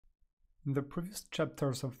In the previous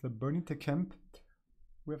chapters of the Bonita camp,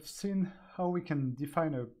 we have seen how we can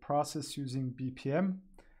define a process using BPM,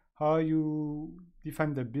 how you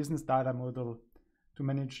define the business data model to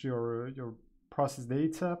manage your process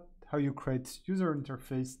data, how you create user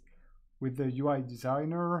interface with the UI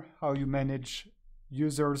designer, how you manage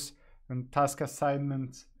users and task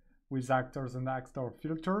assignment with actors and actor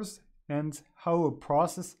filters, and how a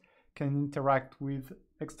process can interact with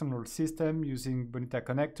external system using Bonita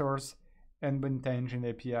connectors and Bonita Engine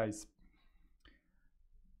APIs.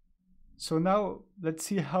 So now let's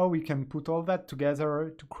see how we can put all that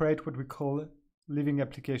together to create what we call living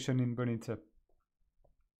application in Bonita.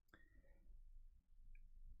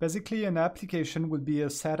 Basically, an application will be a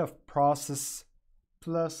set of process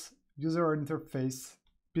plus user interface,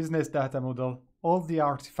 business data model, all the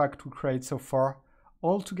artifacts we create so far,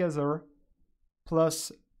 all together,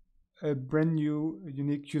 plus a brand new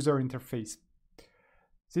unique user interface.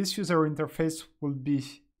 This user interface will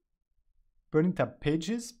be Bonita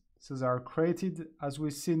pages. So they are created, as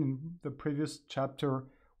we've seen in the previous chapter,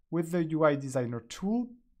 with the UI designer tool.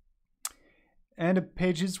 And the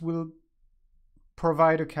pages will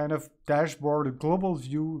provide a kind of dashboard, a global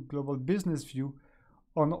view, global business view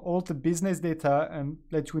on all the business data and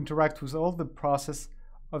let you interact with all the process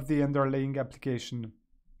of the underlying application.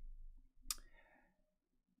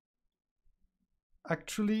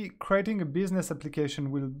 Actually, creating a business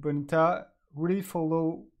application with Bonita really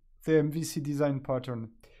follow the MVC design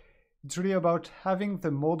pattern. It's really about having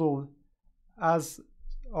the model as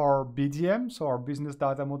our BDM, so our business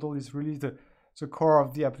data model is really the core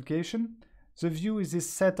of the application. The view is this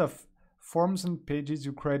set of forms and pages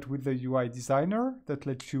you create with the UI designer that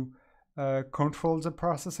lets you control the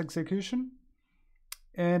process execution.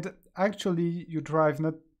 And actually you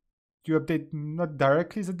update not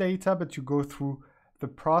directly the data, but you go through the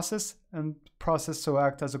process, and process so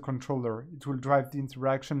act as a controller. It will drive the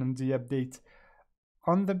interaction and the update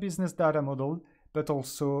on the business data model, but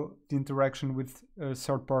also the interaction with a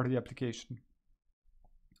third-party application.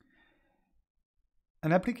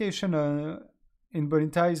 An application in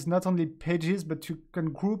Bonita is not only pages, but you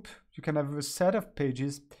can have a set of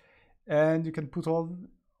pages, and you can put all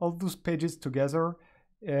those pages together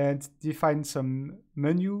and define some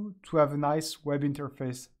menu to have a nice web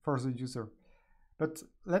interface for the user. But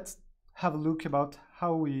let's have a look about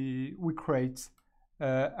how we create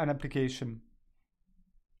an application.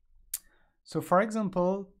 So for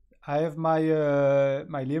example, I have my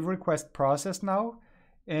my leave request process now,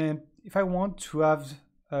 and if I want to have,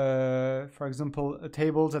 for example, a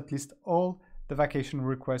table that lists all the vacation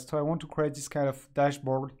requests, so I want to create this kind of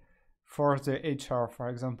dashboard for the HR, for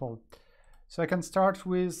example. So I can start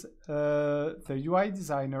with the UI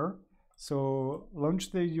designer. So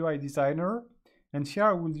launch the UI designer, and here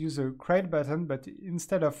I will use a create button, but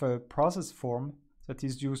instead of a process form that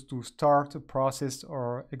is used to start a process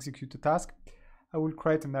or execute a task, I will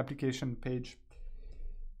create an application page.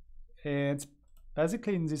 And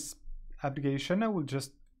basically in this application, I will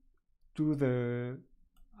just do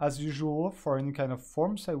as usual for any kind of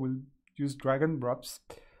forms, I will use drag and drops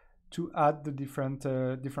to add the different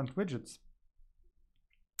widgets.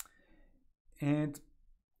 And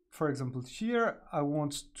for example, here I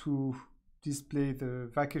want to display the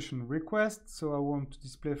vacation request. So I want to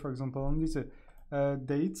display, for example, only the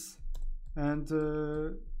dates and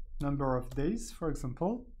number of days, for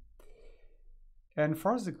example. And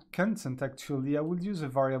for the content, actually, I will use a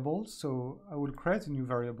variable. So I will create a new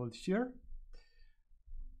variable here.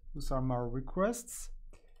 Those are my requests.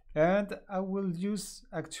 And I will use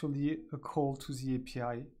actually a call to the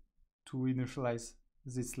API to initialize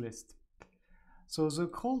this list. So the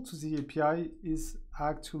call to the API is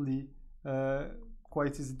actually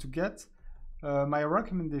quite easy to get. My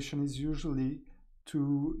recommendation is usually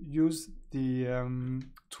to use the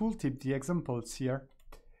tooltip, the examples here.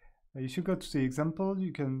 If you go to the example,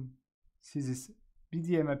 you can see this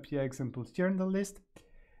BDM API example here in the list,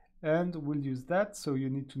 and we'll use that. So you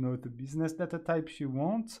need to know the business data type you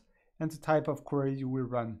want and the type of query you will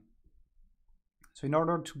run. So in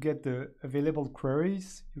order to get the available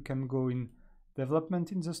queries, you can go in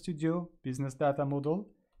development in the studio, business data model,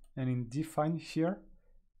 and in define here,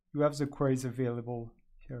 you have the queries available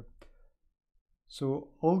here. So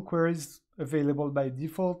all queries available by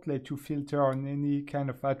default let you filter on any kind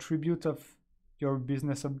of attribute of your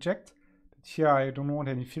business object. But here I don't want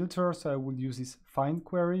any filters, so I will use this find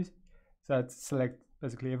queries that select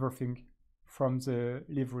basically everything from the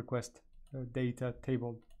leave request data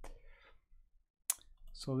table.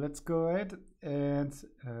 So let's go ahead and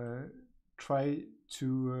try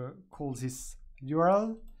to call this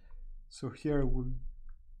URL. So here we'll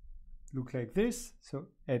look like this. So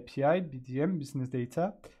API, BDM, business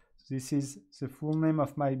data. So this is the full name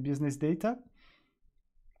of my business data.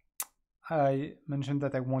 I mentioned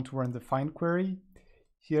that I want to run the find query.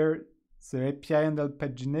 Here, the API handle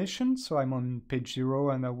pagination. So I'm on page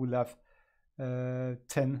 0 and I will have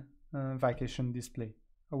 10 vacation display.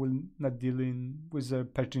 I will not deal with the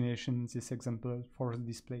pagination in this example for the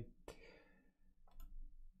display.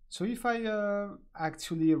 So if I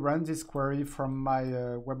actually run this query from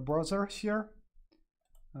my web browser here,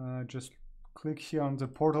 just click here on the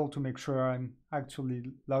portal to make sure I'm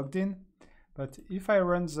actually logged in. But if I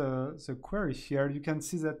run the query here, you can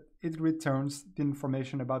see that it returns the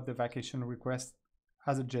information about the vacation request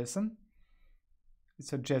as a JSON.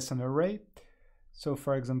 It's a JSON array. So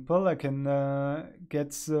for example, I can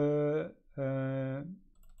get the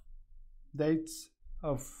date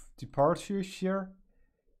of departure here,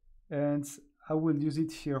 and I will use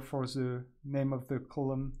it here for the name of the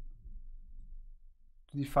column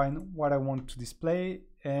to define what I want to display,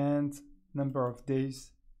 and number of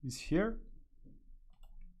days is here.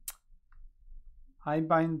 I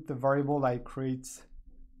bind the variable I create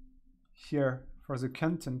here for the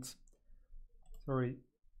content,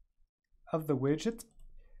 of the widget.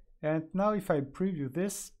 And now if I preview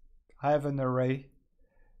this, I have an array.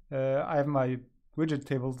 I have my widget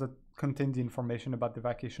tables that contain the information about the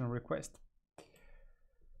vacation request.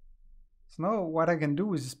 So now what I can do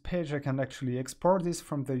with this page, I can actually export this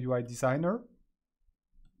from the UI designer.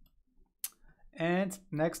 And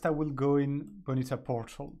next I will go in Bonita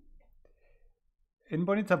Portal. In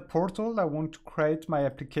Bonita Portal, I want to create my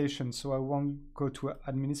application. So I won't go to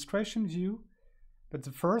administration view, but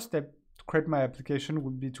the first step to create my application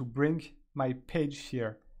would be to bring my page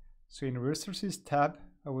here. So in Resources tab,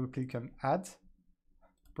 I will click on Add,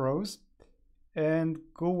 Browse, and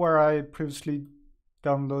go where I previously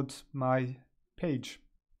download my page.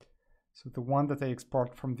 So the one that I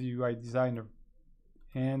export from the UI designer.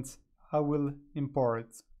 And I will import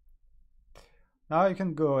it. Now I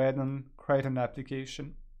can go ahead and create an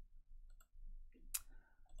application.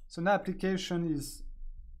 So an application is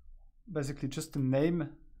basically just a name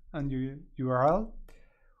and URL.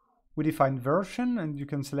 We define version, and you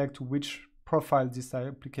can select which profile this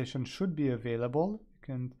application should be available. You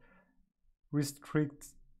can restrict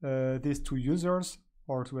this to users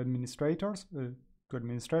or to administrators,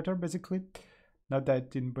 basically. Not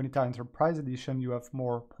that in Bonita Enterprise Edition you have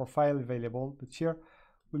more profile available, but here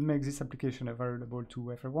we'll make this application available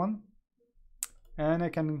to everyone. And I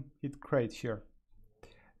can hit create here.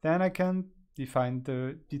 Then I can define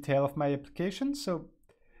the detail of my application. So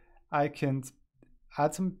I can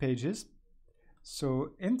add some pages.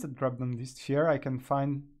 So in the drop-down list here, I can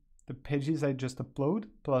find the pages I just upload,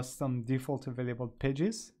 plus some default available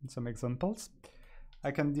pages and some examples.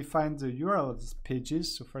 I can define the URL of these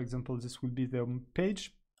pages. So for example, this will be the home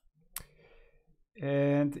page.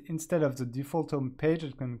 And instead of the default home page,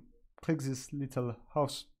 I can click this little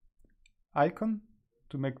house icon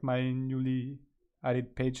to make my newly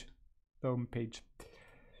added page the home page.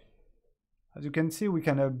 As you can see, we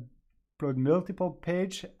can upload multiple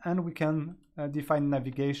pages, and we can define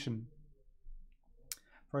navigation.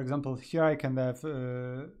 For example, here I can have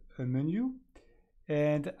a menu,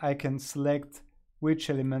 and I can select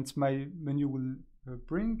which elements my menu will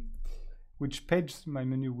bring, which page my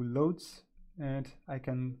menu will load, and I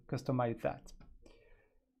can customize that.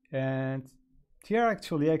 And here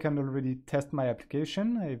actually I can already test my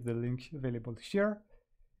application. I have the link available here.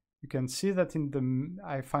 You can see that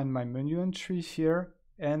I find my menu entry here,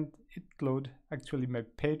 and it loads actually my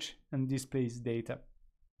page and displays data.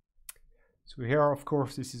 So here, of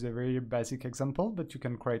course, this is a very basic example, but you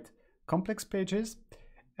can create complex pages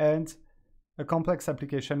and a complex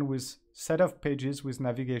application with set of pages with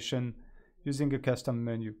navigation using a custom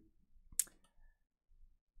menu.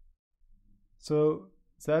 So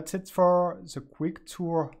that's it for the quick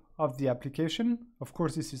tour of the application. Of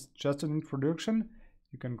course, this is just an introduction.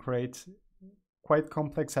 You can create quite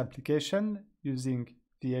complex application using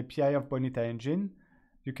the API of Bonita Engine.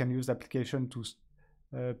 You can use application to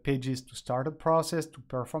pages to start a process, to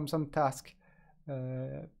perform some task,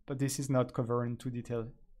 but this is not covered into detail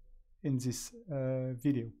in this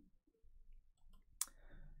video.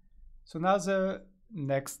 So now the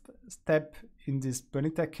next step in this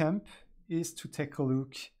Bonita camp is to take a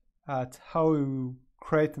look at how you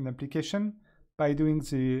create an application by doing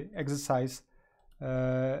the exercise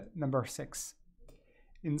number 6.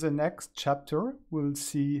 In the next chapter, we'll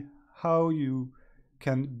see how you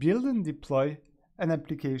can build and deploy an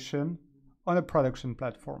application on a production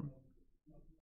platform.